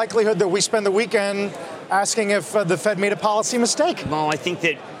 What's the likelihood that we spend the weekend asking if the Fed made a policy mistake? Well, I think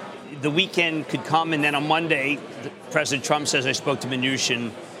that the weekend could come, and then on Monday, President Trump says, I spoke to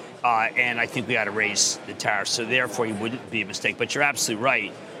Mnuchin, and I think we got to raise the tariffs. So therefore, he wouldn't be a mistake. But you're absolutely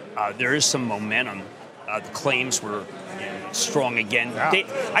right. There is some momentum. The claims were strong again.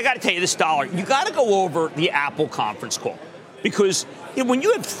 Yeah. I got to tell you, this dollar, you got to go over the Apple conference call. Because when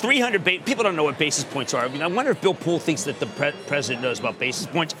you have 300 people don't know what basis points are. I mean, I wonder if Bill Poole thinks that the president knows about basis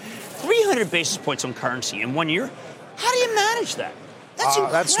points. 300 basis points on currency in 1 year. How do you manage that? That's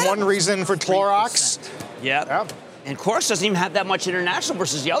incredible. That's one reason for Clorox. Yeah. And Clorox doesn't even have that much international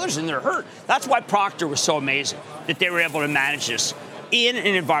versus the others, and they're hurt. That's why Procter was so amazing, that they were able to manage this. In an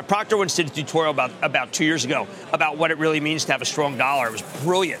environment, Procter once did a tutorial about 2 years ago about what it really means to have a strong dollar. It was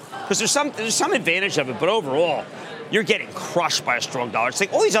brilliant because there's some advantage of it, but overall, you're getting crushed by a strong dollar. It's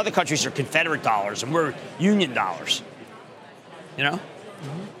like all these other countries are Confederate dollars and we're Union dollars. You know?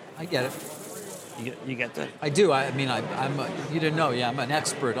 Mm-hmm. I get it. You get that? I do. You didn't know. Yeah, I'm an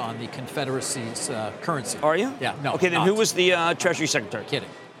expert on the Confederacy's currency. Are you? Yeah. No. Okay, then who was the Treasury Secretary? Kidding.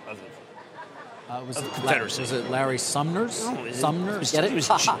 Was it Larry Sumner's? No, Sumner? Get it? It was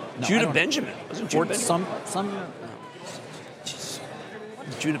Judah Benjamin. Wasn't Judah Benjamin? Sumner?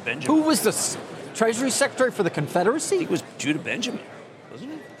 Judah Benjamin. Who was the Treasury Secretary for the Confederacy? I think it was Judah Benjamin,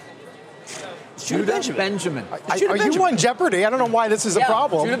 wasn't it? Judah Benjamin. Are you on Jeopardy? I don't know why this is a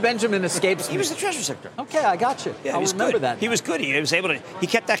problem. Judah Benjamin escapes me. He was the Treasury Secretary. Okay, I got you. Yeah, I'll remember that. He was good. He was able to. He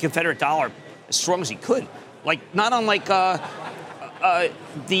kept that Confederate dollar as strong as he could. Not unlike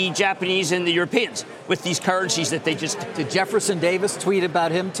the Japanese and the Europeans with these currencies that they just. Did Jefferson Davis tweet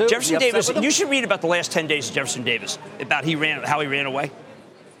about him too? Jefferson Davis. You should read about the last 10 days of Jefferson Davis, about how he ran away.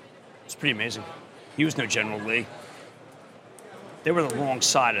 It's pretty amazing. He was no General Lee. They were the wrong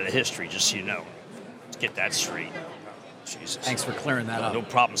side of the history, just so you know. Let's get that straight. Jesus. Thanks for clearing that up. No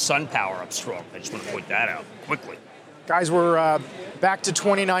problem. Sun power up strong. I just want to point that out quickly. Guys, we're back to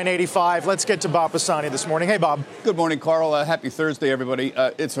 29.85. Let's get to Bob Pisani this morning. Hey, Bob. Good morning, Carl. Happy Thursday, everybody.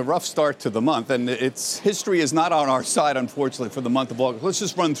 It's a rough start to the month, and history is not on our side, unfortunately, for the month of August. Let's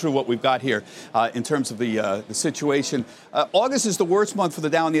just run through what we've got here in terms of the situation. August is the worst month for the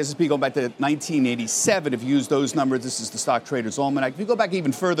Dow and the S&P going back to 1987. If you use those numbers, this is the Stock Traders Almanac. If you go back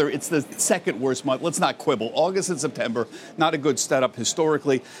even further, it's the second worst month. Let's not quibble. August and September, not a good setup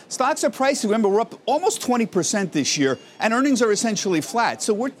historically. Stocks are pricey. Remember, we're up almost 20% this year, and earnings are essentially flat.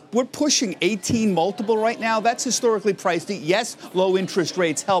 So we're pushing 18 multiple right now. That's historically pricey. Yes, low interest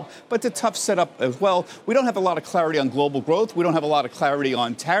rates help, but it's a tough setup as well. We don't have a lot of clarity on global growth. We don't have a lot of clarity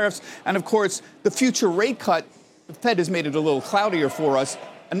on tariffs. And, of course, the future rate cut the Fed has made it a little cloudier for us.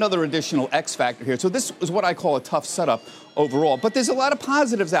 Another additional X factor here. So this is what I call a tough setup overall. But there's a lot of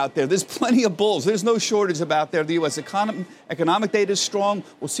positives out there. There's plenty of bulls. There's no shortage of out there. The U.S. economic data is strong.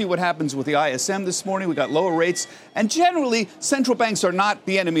 We'll see what happens with the ISM this morning. We got lower rates. And generally, central banks are not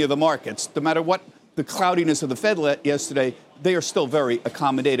the enemy of the markets. No matter what the cloudiness of the Fed yesterday, they are still very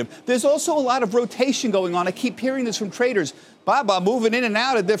accommodative. There's also a lot of rotation going on. I keep hearing this from traders. Bob, I'm moving in and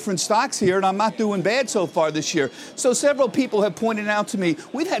out of different stocks here, and I'm not doing bad so far this year. So several people have pointed out to me,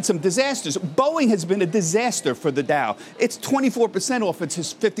 we've had some disasters. Boeing has been a disaster for the Dow. It's 24% off its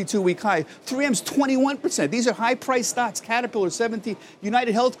 52-week high. 3M's 21%. These are high-priced stocks. Caterpillar, 17.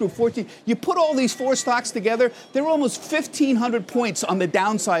 United Health Group, 14. You put all these four stocks together, they're almost 1,500 points on the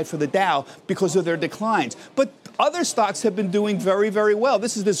downside for the Dow because of their declines. But other stocks have been doing very, very well.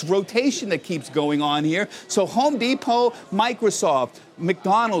 This is this rotation that keeps going on here. So Home Depot, Microsoft,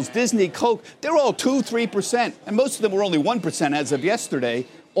 McDonald's, Disney, Coke, they're all 2-3%. And most of them were only 1% as of yesterday,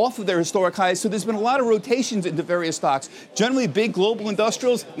 off of their historic highs. So there's been a lot of rotations into various stocks. Generally, big global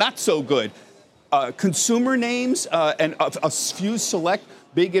industrials, not so good. Consumer names and a few select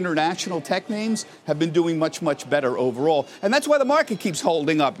big international tech names have been doing much, much better overall. And that's why the market keeps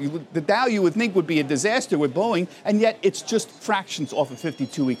holding up. The Dow, you would think, would be a disaster with Boeing, and yet it's just fractions off a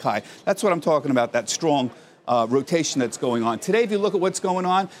 52-week high. That's what I'm talking about, that strong rotation that's going on. Today, if you look at what's going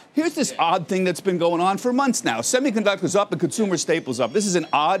on, here's this odd thing that's been going on for months now. Semiconductors up and consumer staples up. This is an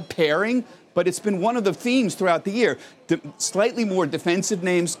odd pairing, but it's been one of the themes throughout the year. Slightly more defensive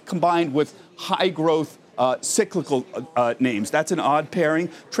names combined with high growth cyclical names. That's an odd pairing.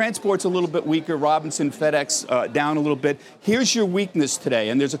 Transport's a little bit weaker. Robinson, FedEx down a little bit. Here's your weakness today,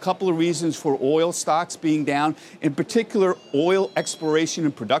 and there's a couple of reasons for oil stocks being down. In particular, oil exploration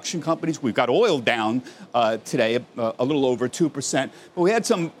and production companies. We've got oil down today, a little over 2%. But we had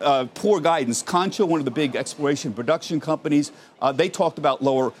some poor guidance. Concho, one of the big exploration and production companies, they talked about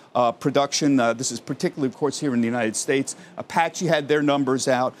lower production. This is particularly, of course, here in the United States. Apache had their numbers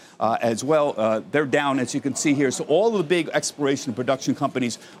out as well. They're down, as you can see here. So all of the big exploration and production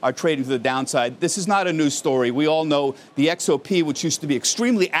companies are trading to the downside. This is not a new story. We all know the XOP, which used to be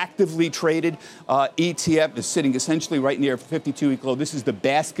extremely actively traded ETF, is sitting essentially right near a 52-week low. This is the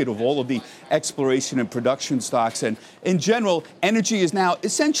basket of all of the exploration and production stocks. And in general, energy is now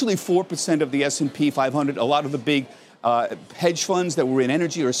essentially 4% of the S&P 500. A lot of the big hedge funds that were in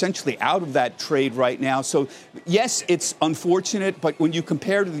energy are essentially out of that trade right now. So, yes, it's unfortunate, but when you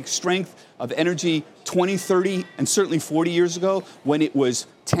compare to the strength of energy 20, 30, and certainly 40 years ago, when it was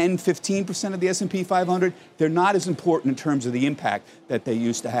 10, 15% of the S&P 500, they're not as important in terms of the impact that they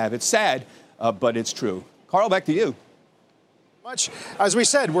used to have. It's sad, but it's true. Carl, back to you. Much. As we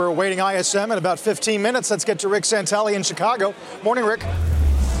said, we're awaiting ISM in about 15 minutes. Let's get to Rick Santelli in Chicago. Morning, Rick.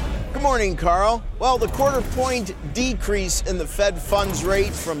 Good morning, Carl. Well, the quarter-point decrease in the Fed funds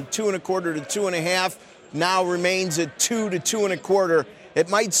rate from 2.25 to 2.5 now remains at 2 to 2.25. It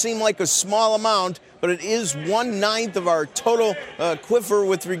might seem like a small amount, but it is 1/9 of our total quiver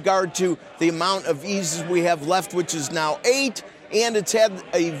with regard to the amount of eases we have left, which is now 8, and it's had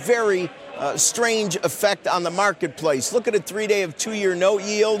a very strange effect on the marketplace. Look at a 3-day of 2-year note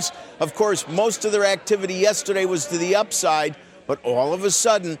yields. Of course, most of their activity yesterday was to the upside, but all of a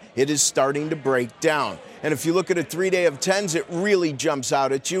sudden, it is starting to break down. And if you look at a 3-day of 10s, it really jumps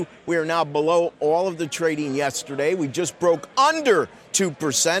out at you. We are now below all of the trading yesterday. We just broke under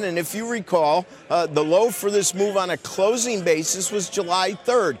 2%. And if you recall, the low for this move on a closing basis was July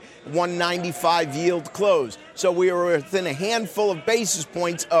 3rd, 195 yield close. So we were within a handful of basis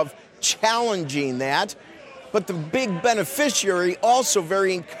points of challenging that. But the big beneficiary, also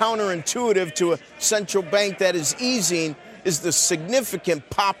very counterintuitive to a central bank that is easing, is the significant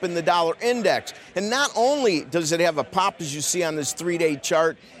pop in the dollar index. And not only does it have a pop, as you see on this 3-day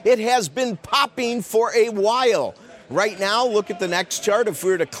chart, it has been popping for a while. Right now, look at the next chart. If we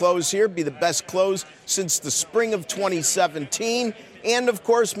were to close here, it'd be the best close since the spring of 2017. And, of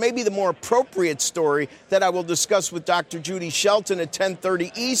course, maybe the more appropriate story that I will discuss with Dr. Judy Shelton at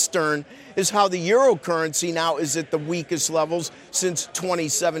 10:30 Eastern is how the euro currency now is at the weakest levels since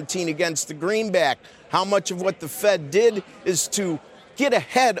 2017 against the greenback. How much of what the Fed did is to get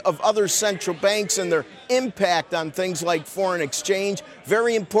ahead of other central banks and their impact on things like foreign exchange.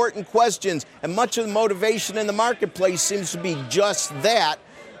 Very important questions. And much of the motivation in the marketplace seems to be just that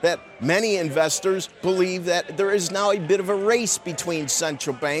many investors believe that there is now a bit of a race between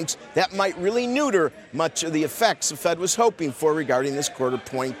central banks that might really neuter much of the effects the Fed was hoping for regarding this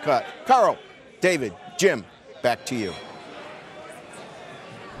quarter-point cut. Carl, David, Jim, back to you.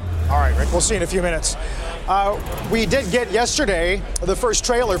 All right, Rick, we'll see you in a few minutes. We did get yesterday the first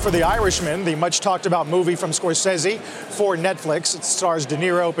trailer for The Irishman, the much-talked-about movie from Scorsese for Netflix. It stars De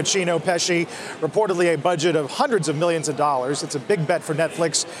Niro, Pacino, Pesci, reportedly a budget of hundreds of millions of dollars. It's a big bet for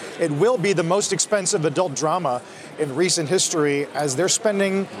Netflix. It will be the most expensive adult drama in recent history, as they're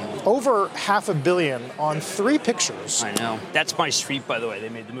spending over $500 million on 3 pictures. I know. That's my street, by the way. They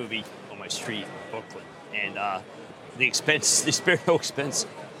made the movie on my street, Brooklyn. And the expense, the spare expense,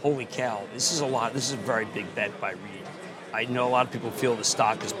 holy cow, this is a lot. This is a very big bet by Reed. I know a lot of people feel the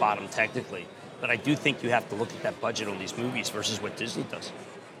stock is bottom technically, but I do think you have to look at that budget on these movies versus what Disney does.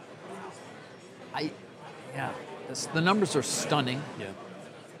 The numbers are stunning. Yeah.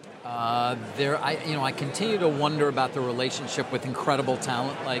 I continue to wonder about the relationship with incredible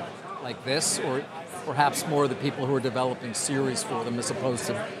talent like this, or perhaps more of the people who are developing series for them as opposed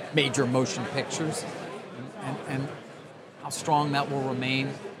to major motion pictures, and how strong that will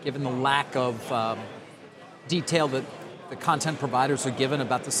remain given the lack of detail that the content providers are given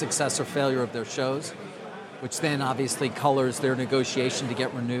about the success or failure of their shows, which then obviously colors their negotiation to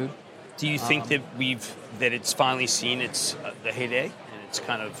get renewed. Do you think that it's finally seen its the heyday and it's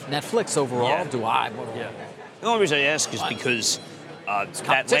kind of Netflix overall? Yeah. Do I? Yeah. The only reason I ask is because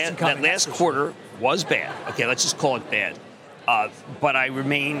that last quarter was bad. Okay, let's just call it bad. But I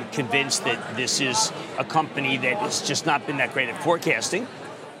remain convinced that this is a company that has just not been that great at forecasting,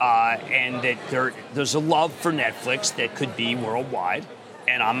 and that there's a love for Netflix that could be worldwide.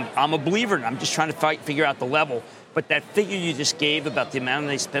 And I'm a believer, and I'm just trying to figure out the level. But that figure you just gave about the amount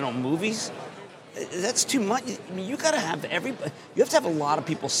they spend on movies, that's too much. I mean, you got to have everybody. You have to have a lot of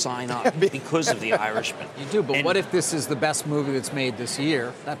people sign up because of The Irishman. You do, but what if this is the best movie that's made this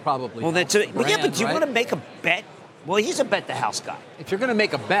year? That probably. Well, but do you want to make a bet? Well, he's a bet the house guy. If you're going to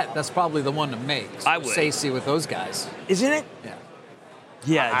make a bet, that's probably the one to make. I would. Scorsese with those guys, isn't it? Yeah.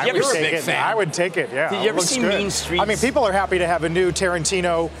 Yeah, I would take it. Yeah. Did you ever see Mean Streets? I mean, people are happy to have a new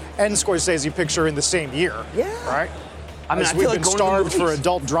Tarantino and Scorsese picture in the same year. Yeah. Right. I mean, we've been starved for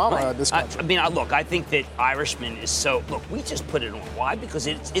adult drama in this country. I think that Irishman is so. Look, we just put it on. Why? Because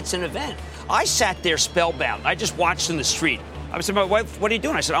it's an event. I sat there spellbound. I just watched in the street. I said to my wife, "What are you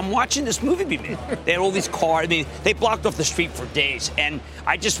doing?" I said, "I'm watching this movie be made." They had all these cars. I mean, they blocked off the street for days, and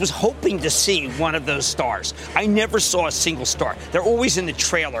I just was hoping to see one of those stars. I never saw a single star. They're always in the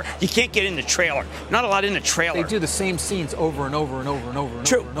trailer. You can't get in the trailer. Not a lot in the trailer. They do the same scenes over and over and over and over and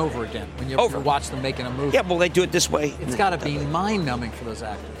True. over and over again when you watch them making a movie. Yeah, well, they do it this way. It's got to be mind-numbing for those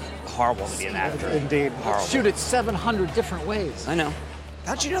actors. Horrible to be an actor. Indeed. Horrible. Shoot it 700 different ways. I know.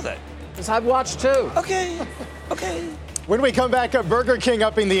 How'd you know that? Because I've watched too. Okay. When we come back, Burger King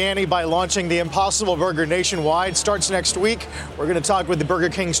upping the ante by launching the Impossible Burger nationwide. Starts next week. We're going to talk with the Burger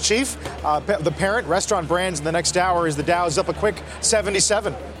King's chief, the parent, Restaurant Brands, in the next hour as the Dow is up a quick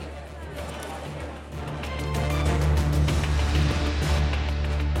 77.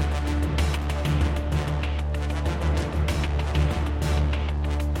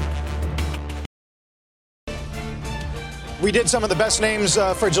 We did some of the best names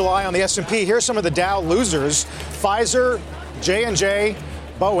for July on the S&P. Here's some of the Dow losers. Pfizer, J&J,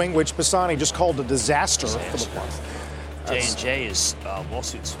 Boeing, which Pisani just called a disaster for the month. J&J is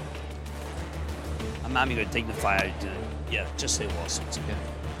lawsuits. I'm not even going to dignify it. Yeah, just say lawsuits. Okay.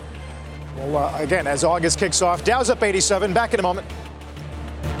 Well, again, as August kicks off, Dow's up 87. Back in a moment.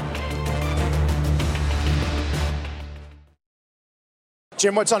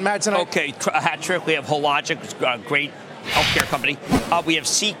 Jim, what's on Mad tonight? Okay, hat trick. We have Hologic, which is a great healthcare company. We have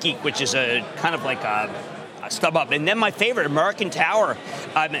SeatGeek, which is a kind of like a StubHub. And then my favorite, American Tower.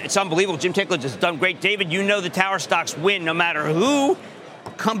 It's unbelievable. Jim Tickledge has done great. David, you know the tower stocks win no matter who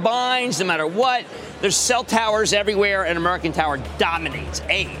combines, no matter what. There's cell towers everywhere, and American Tower dominates.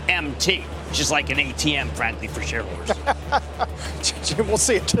 AMT, which is like an ATM, frankly, for shareholders. Jim, we'll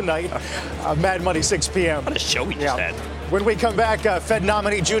see it tonight. Mad Money, 6 p.m. What a show we just had. When we come back, Fed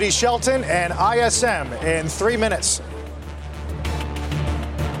nominee Judy Shelton and ISM in 3 minutes.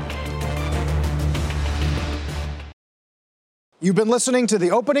 You've been listening to The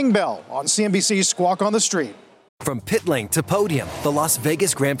Opening Bell on CNBC's Squawk on the Street. From pit lane to podium, the Las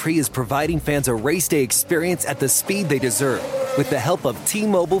Vegas Grand Prix is providing fans a race day experience at the speed they deserve. With the help of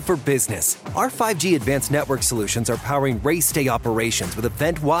T-Mobile for Business, our 5G advanced network solutions are powering race day operations with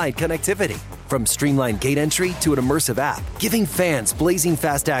event-wide connectivity. From streamlined gate entry to an immersive app, giving fans blazing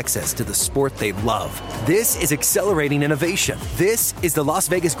fast access to the sport they love. This is accelerating innovation. This is the Las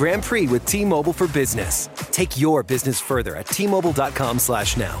Vegas Grand Prix with T-Mobile for Business. Take your business further at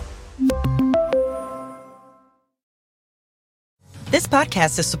T-Mobile.com/now. This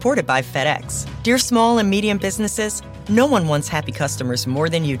podcast is supported by FedEx. Dear small and medium businesses, no one wants happy customers more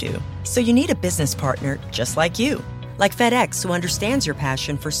than you do. So you need a business partner just like you. Like FedEx, who understands your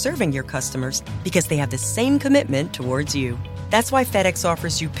passion for serving your customers because they have the same commitment towards you. That's why FedEx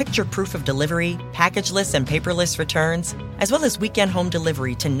offers you picture proof of delivery, packageless and paperless returns, as well as weekend home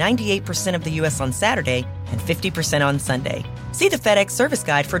delivery to 98% of the U.S. on Saturday and 50% on Sunday. See the FedEx service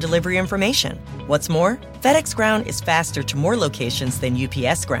guide for delivery information. What's more, FedEx Ground is faster to more locations than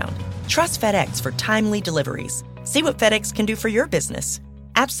UPS Ground. Trust FedEx for timely deliveries. See what FedEx can do for your business.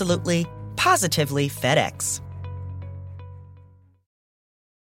 Absolutely, positively FedEx.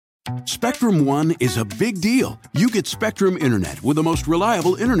 Spectrum One is a big deal. You get Spectrum Internet with the most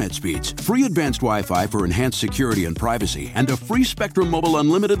reliable internet speeds, free advanced Wi-Fi for enhanced security and privacy, and a free Spectrum Mobile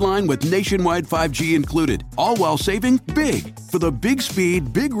Unlimited line with nationwide 5G included, all while saving big. For the big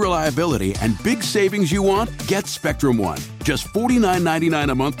speed, big reliability, and big savings you want, get Spectrum One. Just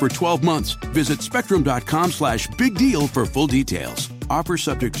 $49.99 a month for 12 months. Visit spectrum.com/big deal for full details. Offer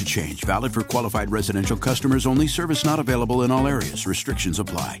subject to change. Valid for qualified residential customers only. Service not available in all areas. Restrictions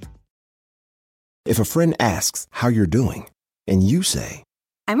apply. If a friend asks how you're doing, and you say,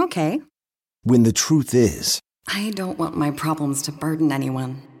 I'm okay. When the truth is, I don't want my problems to burden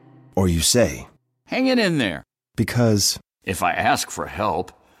anyone. Or you say, hang it in there. Because if I ask for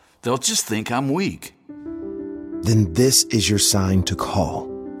help, they'll just think I'm weak. Then this is your sign to call,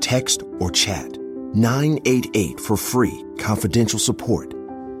 text, or chat 988 for free, confidential support.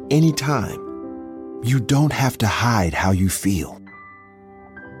 Anytime. You don't have to hide how you feel.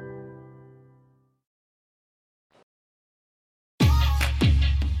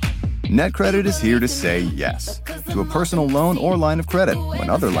 NetCredit is here to say yes to a personal loan or line of credit when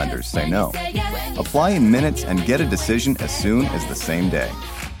other lenders say no. Apply in minutes and get a decision as soon as the same day.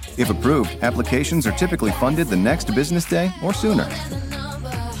 If approved, applications are typically funded the next business day or sooner.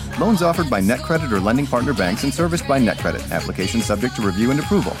 Loans offered by NetCredit or lending partner banks and serviced by NetCredit. Application subject to review and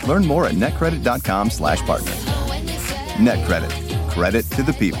approval. Learn more at netcredit.com/partner. NetCredit. Credit to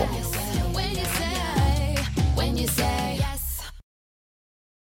the people.